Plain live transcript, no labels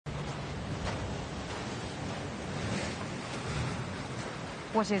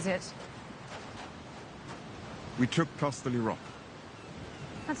What is it? We took Casterly Rock.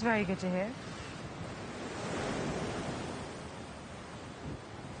 That's very good to hear.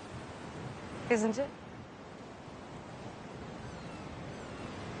 Isn't it?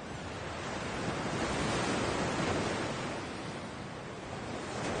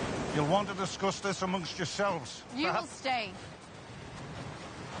 You'll want to discuss this amongst yourselves. You will stay.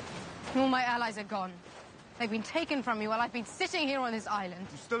 All my allies are gone. They've been taken from me while I've been sitting here on this island.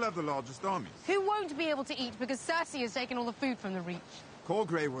 You still have the largest armies. Who won't be able to eat because Cersei has taken all the food from the Reach? Call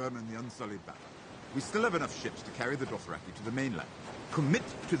Grey Worm and the Unsullied back. We still have enough ships to carry the Dothraki to the mainland. Commit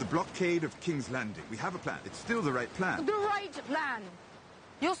to the blockade of King's Landing. We have a plan. It's still the right plan. The right plan!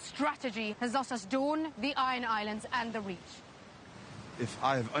 Your strategy has lost us Dawn, the Iron Islands, and the Reach. If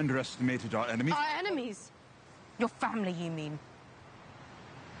I have underestimated our enemies... Our enemies? Your family, you mean?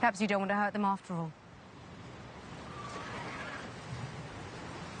 Perhaps you don't want to hurt them after all.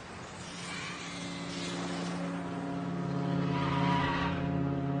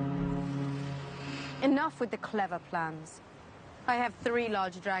 Enough with the clever plans. I have 3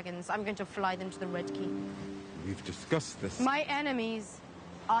 large dragons. I'm going to fly them to the Red Keep. We've discussed this. My enemies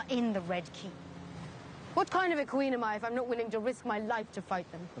are in the Red Keep. What kind of a queen am I if I'm not willing to risk my life to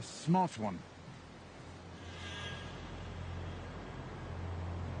fight them? A smart one.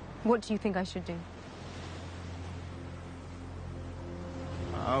 What do you think I should do?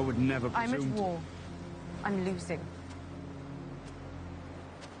 I would never presume I'm at war. I'm losing.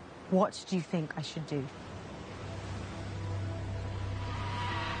 What do you think I should do?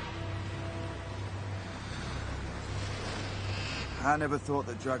 I never thought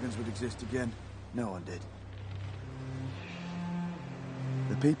that dragons would exist again. No one did.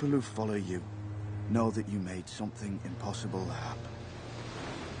 The people who follow you know that you made something impossible happen.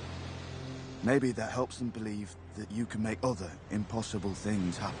 Maybe that helps them believe that you can make other impossible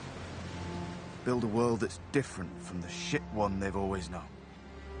things happen. Build a world that's different from the shit one they've always known.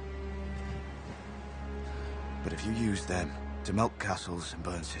 But if you use them to melt castles and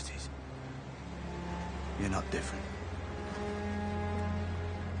burn cities, you're not different.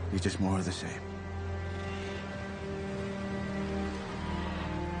 You're just more of the same.